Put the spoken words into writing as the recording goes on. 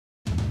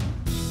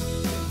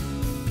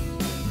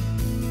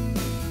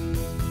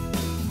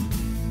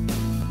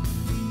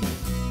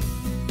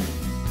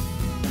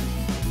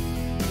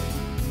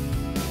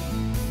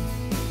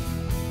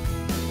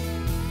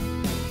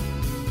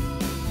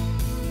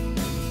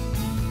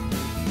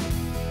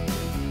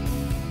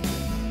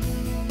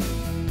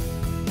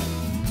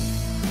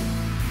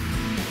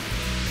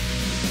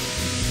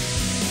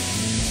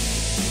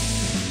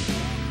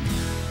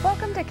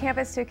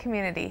Campus to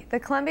Community, the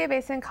Columbia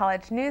Basin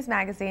College news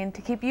magazine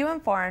to keep you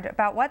informed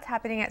about what's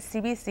happening at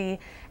CBC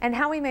and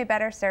how we may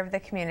better serve the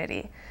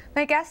community.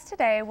 My guest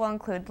today will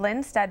include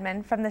Lynn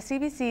Stedman from the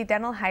CBC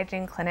Dental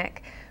Hygiene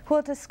Clinic, who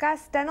will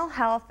discuss dental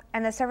health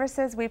and the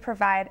services we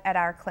provide at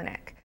our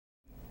clinic.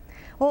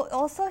 We'll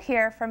also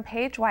hear from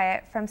Paige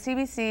Wyatt from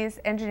CBC's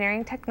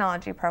Engineering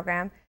Technology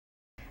program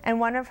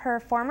and one of her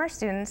former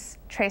students,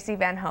 Tracy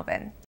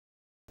Vanhoven.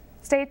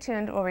 Stay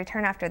tuned, we'll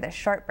return after this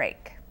short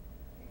break.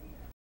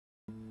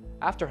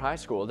 After high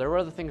school, there were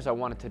other things I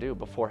wanted to do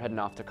before heading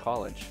off to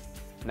college.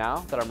 Now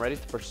that I'm ready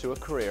to pursue a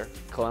career,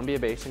 Columbia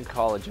Basin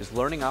College's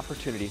Learning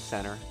Opportunities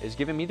Center is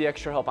giving me the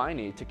extra help I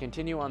need to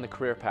continue on the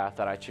career path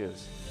that I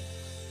choose.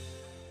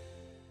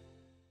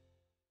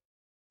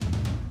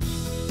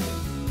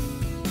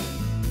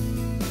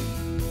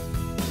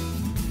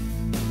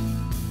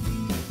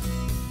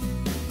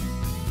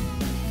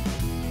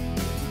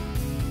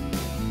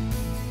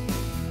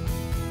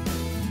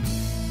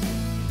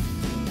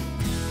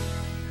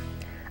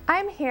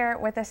 I'm here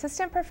with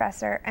Assistant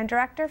Professor and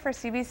Director for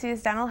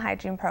CBC's Dental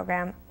Hygiene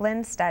program,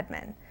 Lynn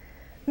Stedman.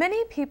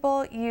 Many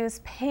people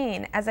use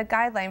pain as a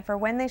guideline for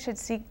when they should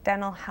seek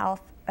dental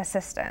health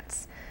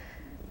assistance.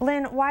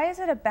 Lynn, why is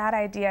it a bad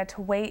idea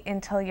to wait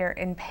until you're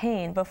in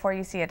pain before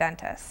you see a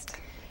dentist?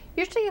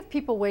 Usually if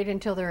people wait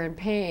until they're in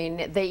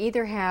pain, they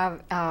either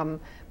have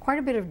quite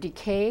a bit of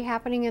decay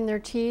happening in their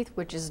teeth,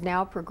 which is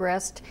now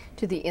progressed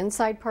to the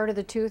inside part of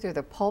the tooth or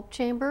the pulp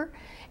chamber,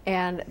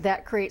 and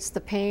that creates the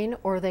pain,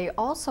 or they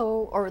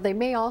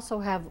may also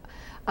have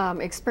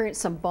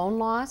experienced some bone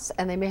loss,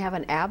 and they may have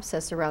an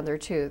abscess around their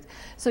tooth.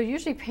 So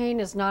usually pain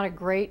is not a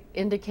great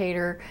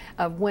indicator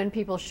of when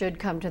people should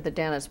come to the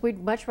dentist.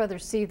 We'd much rather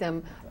see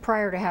them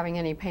prior to having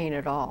any pain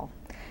at all.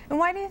 And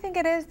why do you think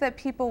it is that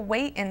people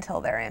wait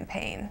until they're in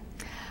pain?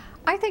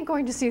 I think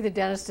going to see the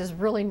dentist is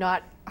really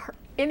not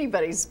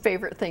anybody's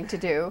favorite thing to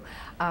do,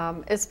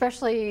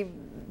 especially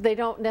they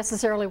don't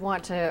necessarily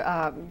want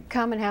to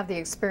come and have the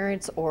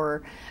experience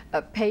or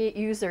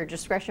use their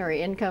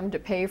discretionary income to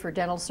pay for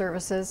dental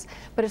services.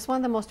 But it's one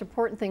of the most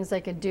important things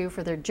they can do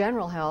for their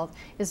general health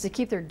is to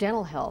keep their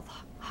dental health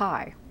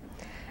high.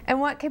 And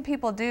what can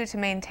people do to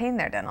maintain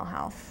their dental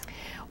health?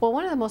 Well,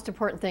 one of the most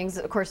important things,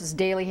 of course, is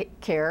daily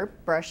care,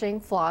 brushing,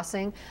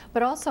 flossing,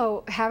 but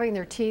also having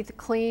their teeth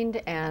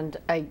cleaned and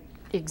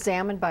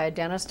examined by a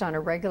dentist on a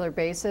regular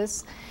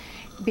basis.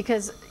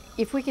 Because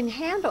if we can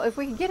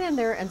get in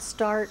there and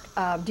start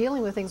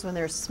dealing with things when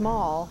they're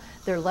small,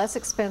 they're less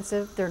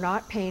expensive, they're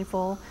not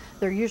painful,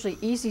 they're usually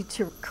easy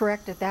to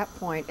correct at that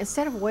point,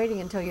 instead of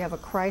waiting until you have a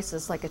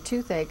crisis like a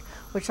toothache,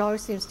 which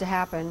always seems to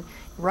happen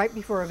right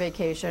before a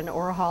vacation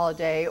or a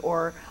holiday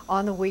or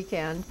on the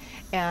weekend,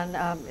 and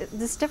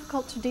it's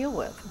difficult to deal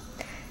with.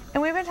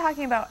 And we've been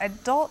talking about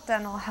adult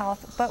dental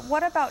health, but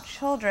what about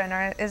children?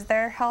 Is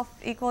their health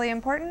equally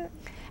important?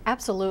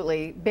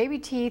 Absolutely. Baby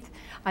teeth,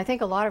 I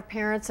think a lot of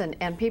parents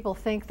and people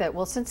think that,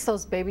 well, since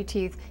those baby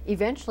teeth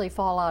eventually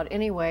fall out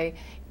anyway,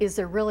 is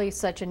there really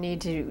such a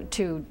need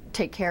to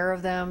take care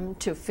of them,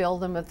 to fill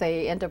them if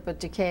they end up with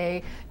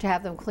decay, to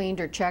have them cleaned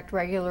or checked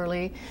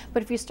regularly?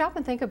 But if you stop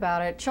and think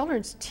about it,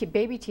 children's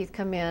baby teeth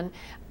come in,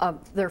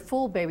 their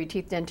full baby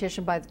teeth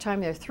dentition by the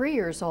time they're 3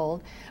 years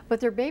old, but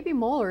their baby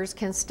molars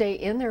can stay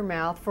in their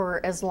mouth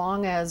for as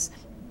long as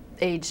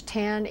age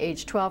 10,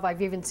 age 12.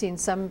 I've even seen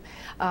some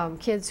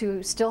kids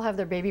who still have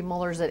their baby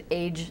molars at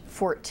age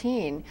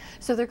 14.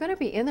 So they're going to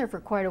be in there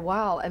for quite a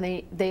while, and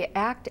they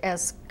act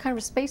as kind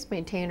of space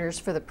maintainers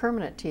for the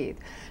permanent teeth.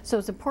 So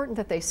it's important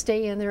that they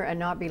stay in there and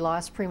not be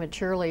lost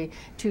prematurely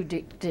to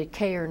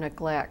decay or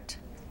neglect.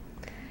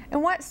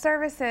 And what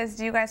services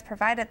do you guys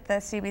provide at the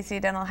CBC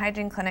Dental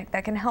Hygiene Clinic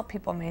that can help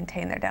people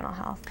maintain their dental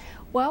health?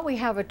 Well, we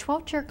have a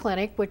 12-chair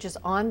clinic, which is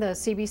on the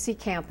CBC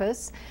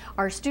campus.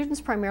 Our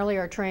students primarily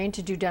are trained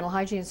to do dental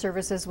hygiene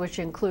services, which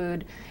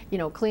include,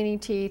 cleaning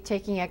teeth,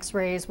 taking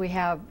x-rays. We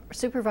have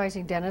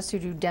supervising dentists who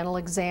do dental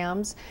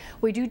exams.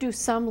 We do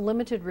some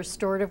limited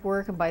restorative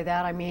work, and by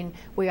that I mean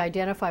we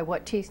identify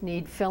what teeth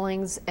need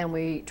fillings, and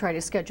we try to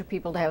schedule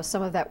people to have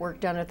some of that work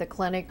done at the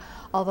clinic,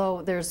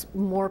 although there's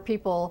more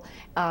people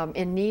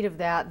in need of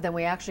that than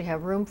we actually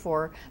have room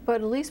for.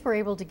 But at least we're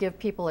able to give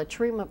people a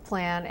treatment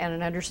plan and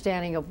an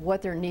understanding of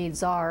what their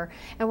needs are,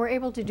 and we're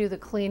able to do the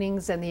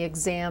cleanings and the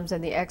exams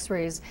and the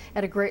x-rays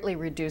at a greatly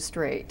reduced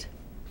rate.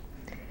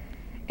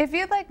 If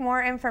you'd like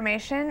more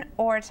information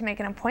or to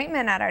make an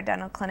appointment at our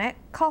dental clinic,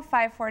 call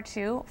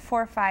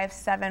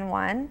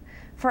 542-4571.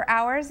 For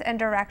hours and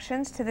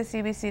directions to the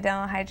CBC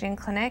Dental Hygiene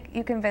Clinic,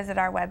 you can visit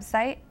our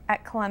website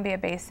at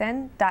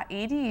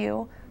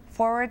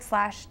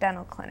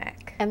columbiabasin.edu/dental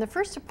clinic. And the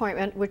first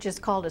appointment, which is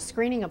called a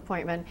screening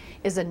appointment,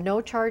 is a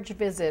no-charge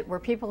visit where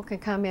people can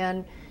come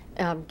in,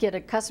 get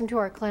accustomed to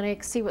our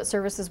clinic, see what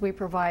services we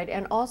provide,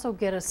 and also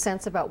get a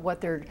sense about what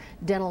their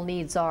dental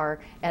needs are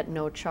at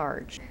no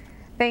charge.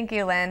 Thank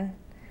you, Lynn.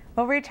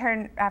 We'll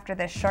return after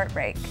this short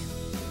break.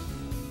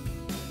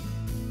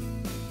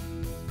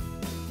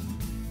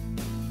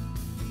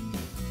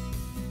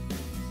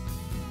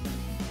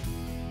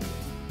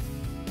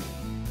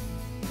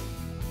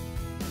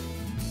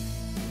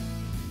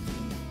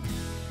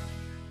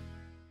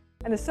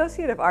 An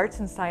Associate of Arts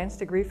and Science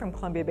degree from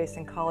Columbia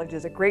Basin College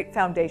is a great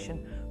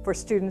foundation for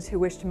students who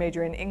wish to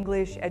major in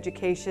English,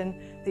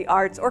 education, the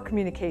arts, or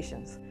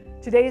communications.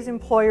 Today's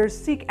employers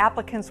seek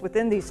applicants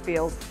within these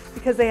fields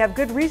because they have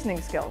good reasoning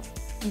skills,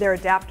 they're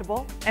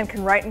adaptable, and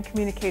can write and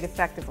communicate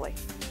effectively.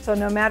 So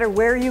no matter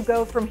where you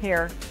go from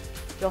here,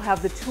 you'll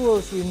have the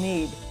tools you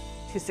need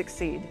to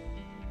succeed.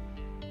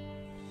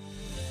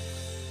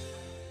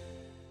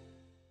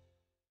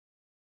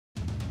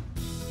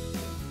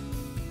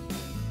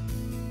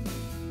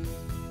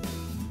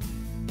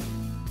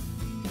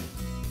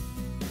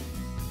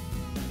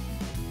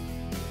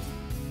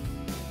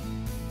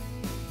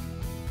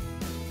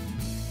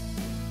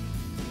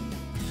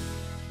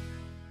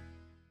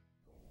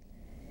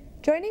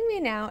 Joining me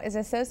now is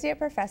Associate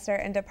Professor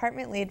and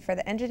Department Lead for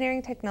the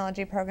Engineering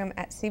Technology Program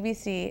at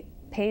CBC,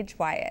 Paige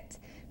Wyatt.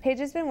 Paige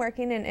has been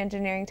working in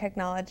engineering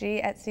technology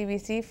at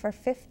CBC for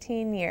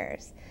 15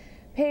 years.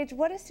 Paige,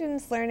 what do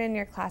students learn in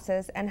your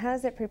classes and how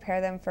does it prepare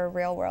them for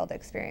real-world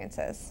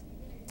experiences?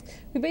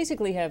 We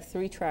basically have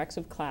 3 tracks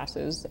of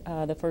classes.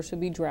 The first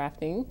would be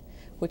drafting,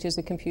 which is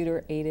the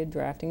computer-aided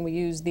drafting. We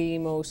use the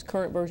most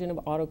current version of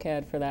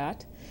AutoCAD for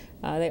that.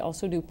 They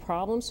also do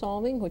problem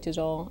solving, which is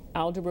all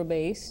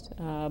algebra-based,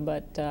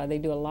 but they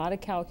do a lot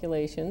of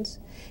calculations.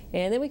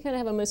 And then we kind of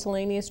have a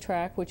miscellaneous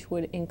track, which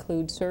would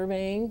include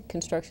surveying,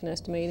 construction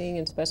estimating,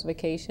 and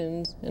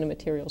specifications, and a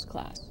materials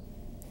class.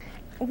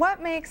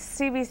 What makes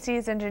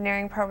CBC's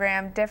engineering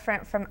program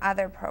different from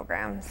other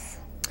programs?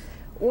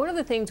 One of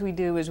the things we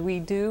do is we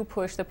do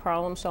push the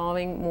problem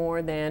solving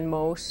more than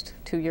most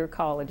two-year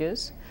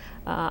colleges.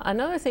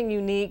 Another thing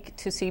unique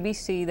to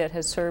CBC that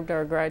has served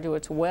our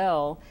graduates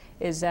well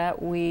is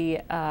that we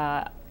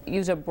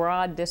use a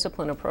broad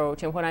discipline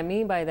approach, and what I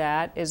mean by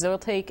that is they'll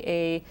take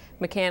a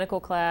mechanical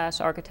class,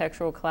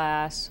 architectural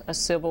class, a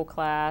civil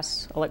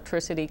class,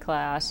 electricity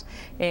class,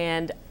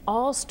 and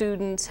all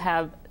students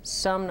have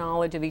some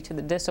knowledge of each of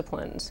the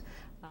disciplines.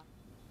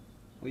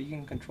 Well, you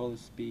can control the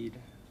speed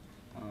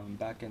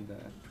back in the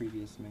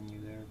previous menu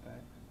there,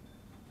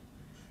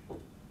 but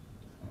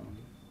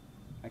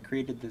I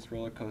created this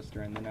roller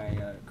coaster and then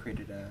I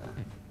created a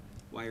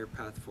wire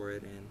path for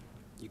it, and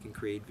you can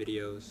create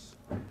videos.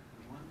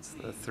 It's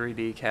the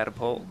 3D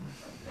catapult.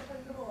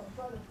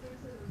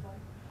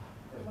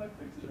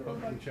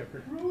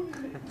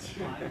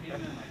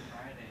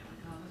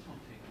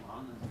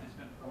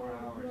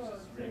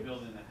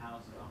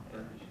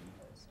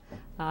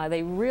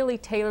 They really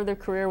tailor their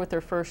career with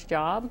their first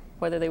job,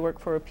 whether they work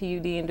for a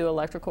PUD and do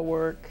electrical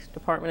work,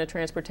 Department of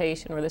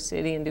Transportation, or the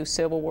city and do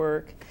civil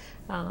work.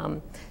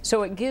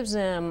 So it gives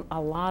them a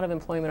lot of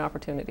employment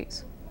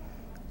opportunities.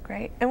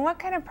 Great. And what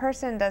kind of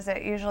person does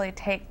it usually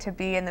take to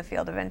be in the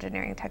field of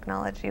engineering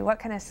technology? What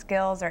kind of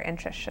skills or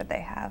interests should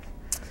they have?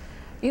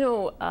 You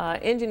know,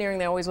 engineering,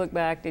 they always look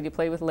back. Did you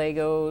play with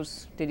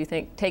Legos? Did you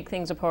take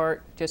things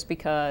apart just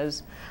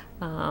because?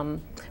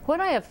 What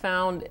I have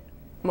found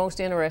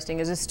most interesting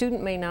is a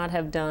student may not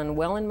have done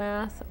well in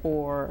math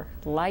or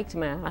liked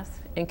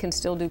math and can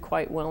still do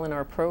quite well in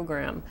our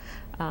program.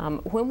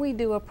 When we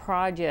do a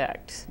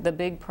project, the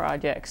big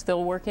projects,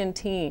 they'll work in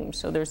teams,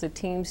 so there's the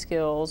team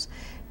skills.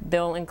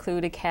 They'll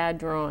include a CAD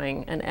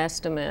drawing, an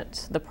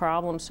estimate, the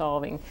problem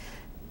solving.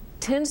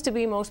 Tends to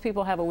be most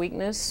people have a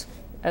weakness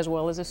as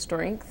well as a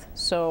strength.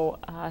 So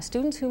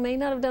students who may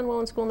not have done well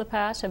in school in the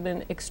past have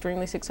been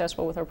extremely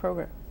successful with our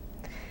program.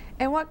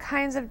 And what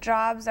kinds of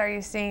jobs are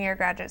you seeing your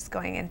graduates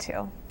going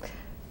into?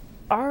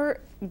 Our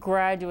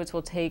graduates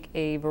will take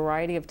a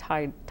variety of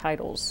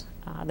titles.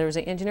 There's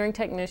an engineering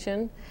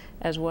technician,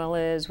 as well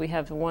as we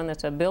have one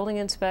that's a building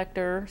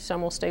inspector.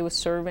 Some will stay with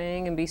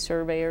surveying and be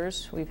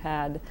surveyors. We've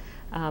had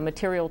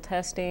material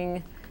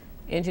testing,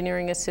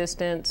 engineering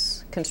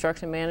assistants,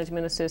 construction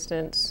management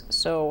assistants.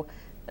 So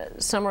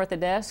some are at the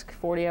desk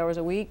 40 hours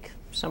a week,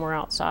 some are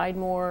outside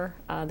more.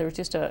 There's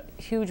just a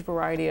huge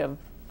variety of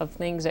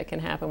things that can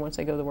happen once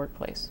they go to the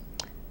workplace.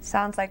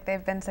 Sounds like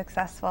they've been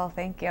successful.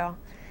 Thank you.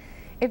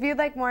 If you'd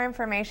like more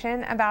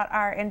information about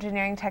our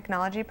engineering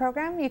technology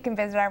program, you can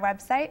visit our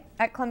website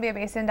at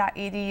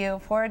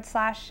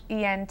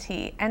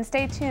columbiabasin.edu/ENT. And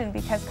stay tuned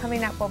because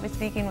coming up we'll be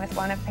speaking with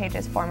one of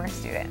Paige's former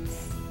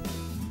students.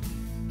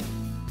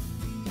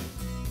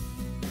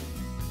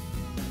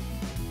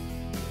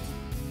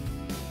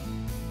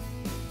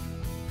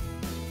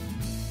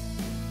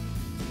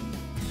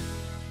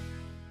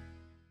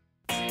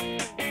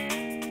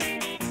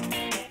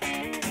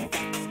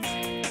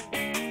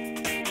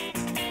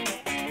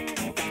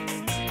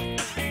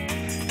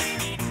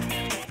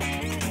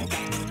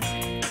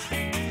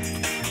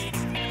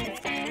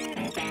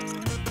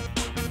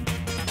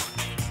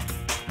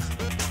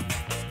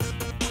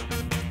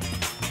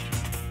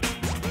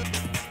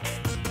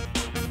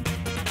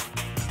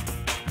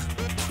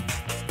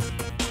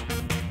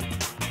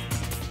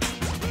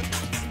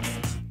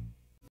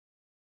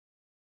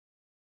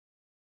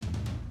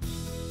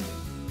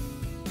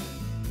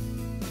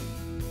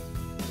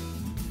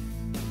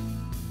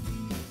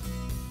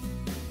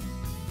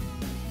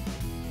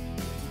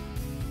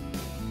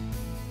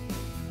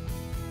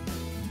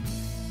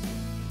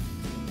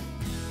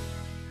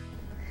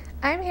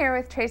 I'm here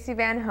with Tracy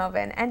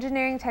Vanhoven,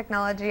 Engineering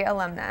Technology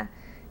alumna.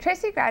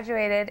 Tracy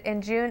graduated in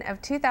June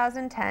of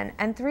 2010,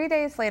 and 3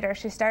 days later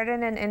she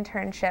started an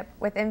internship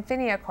with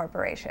Infinia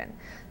Corporation.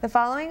 The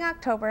following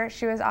October,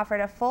 she was offered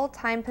a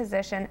full-time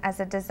position as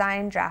a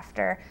design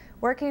drafter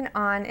working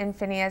on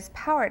Infinia's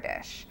Power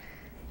Dish.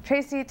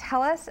 Tracy,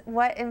 tell us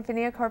what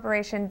Infinia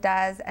Corporation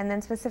does, and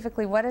then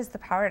specifically, what is the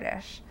Power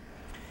Dish?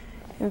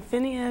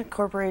 Infinia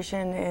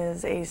Corporation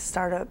is a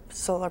startup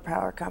solar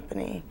power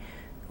company.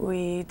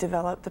 We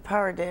developed the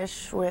Power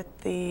Dish with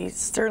the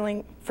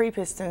free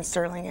piston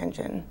Stirling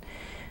engine.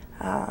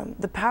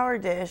 The Power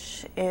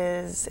Dish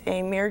is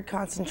a mirrored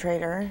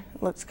concentrator,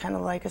 looks kind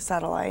of like a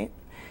satellite,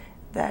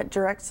 that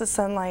directs the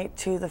sunlight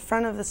to the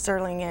front of the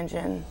Stirling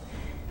engine.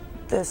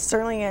 The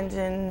Stirling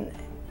engine,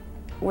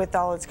 with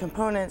all its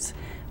components,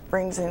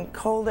 brings in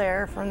cold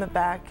air from the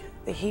back,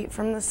 the heat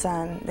from the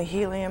sun, the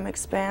helium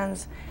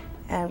expands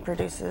and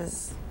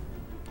produces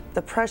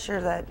the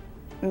pressure that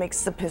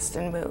makes the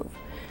piston move.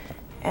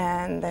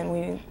 And then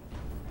we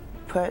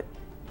put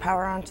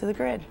power onto the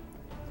grid.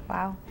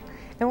 Wow.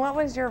 And what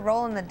was your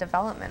role in the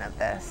development of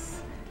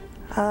this?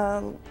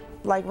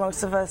 Like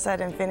most of us at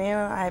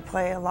Infinia, I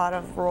play a lot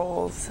of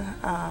roles.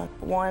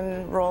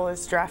 One role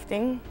is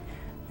drafting.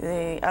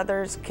 The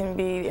others can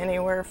be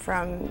anywhere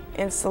from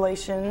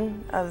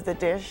installation of the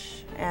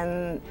dish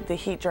and the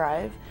heat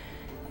drive,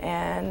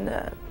 and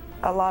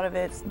a lot of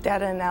it's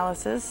data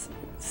analysis,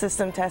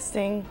 system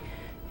testing,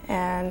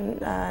 and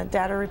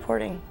data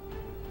reporting.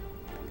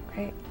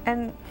 Great.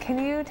 And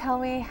can you tell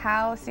me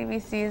how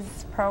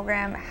CBC's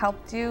program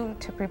helped you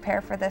to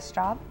prepare for this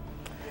job?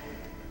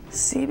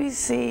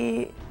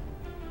 CBC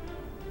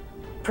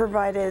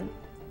provided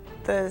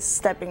the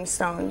stepping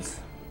stones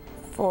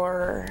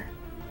for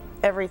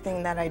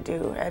everything that I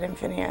do at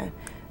Infinia,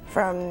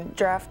 from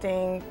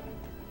drafting,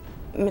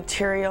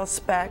 material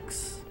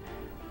specs,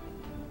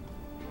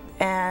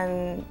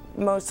 and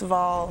most of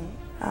all,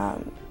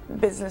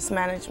 business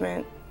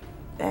management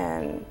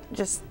and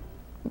just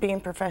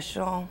being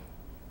professional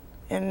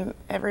in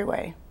every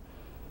way.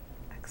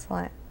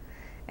 Excellent.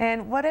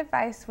 And what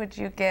advice would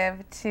you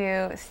give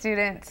to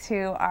students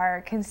who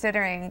are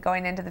considering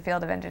going into the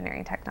field of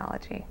engineering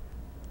technology?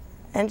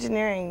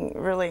 Engineering,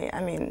 really,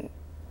 I mean,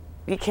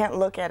 you can't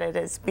look at it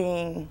as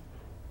being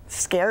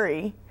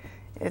scary.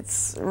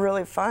 It's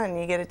really fun.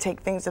 You get to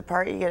take things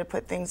apart, you get to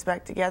put things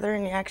back together,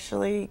 and you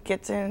actually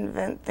get to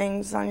invent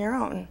things on your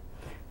own,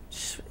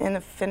 which in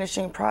a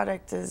finishing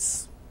product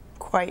is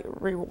quite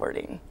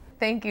rewarding.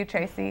 Thank you,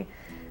 Tracy.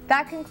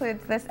 That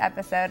concludes this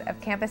episode of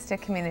Campus to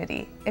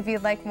Community. If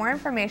you'd like more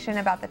information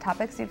about the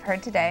topics you've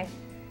heard today,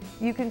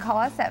 you can call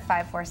us at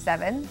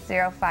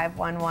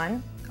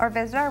 547-0511 or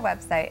visit our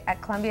website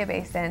at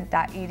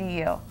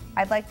columbiabasin.edu.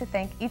 I'd like to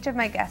thank each of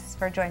my guests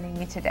for joining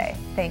me today.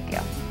 Thank you.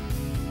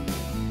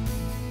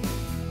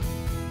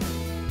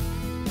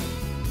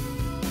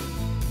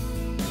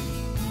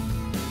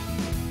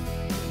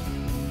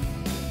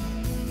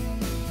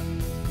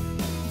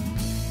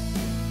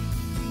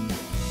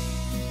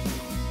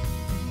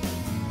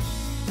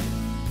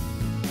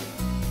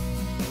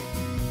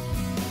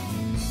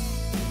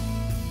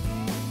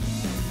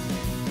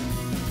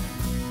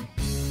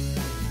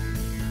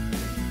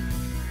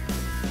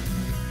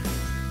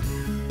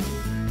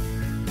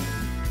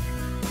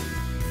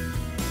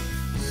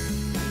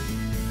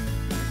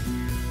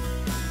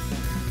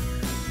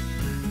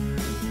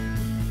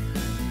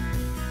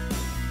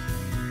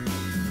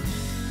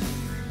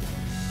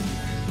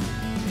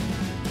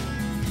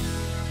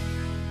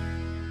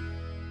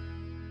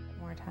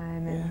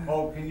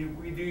 Oh, can you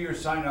redo your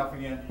sign off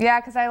again? Yeah,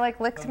 because I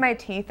licked my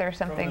teeth or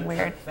something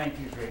weird. Thank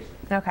you, Tracy.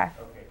 Okay.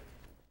 Okay.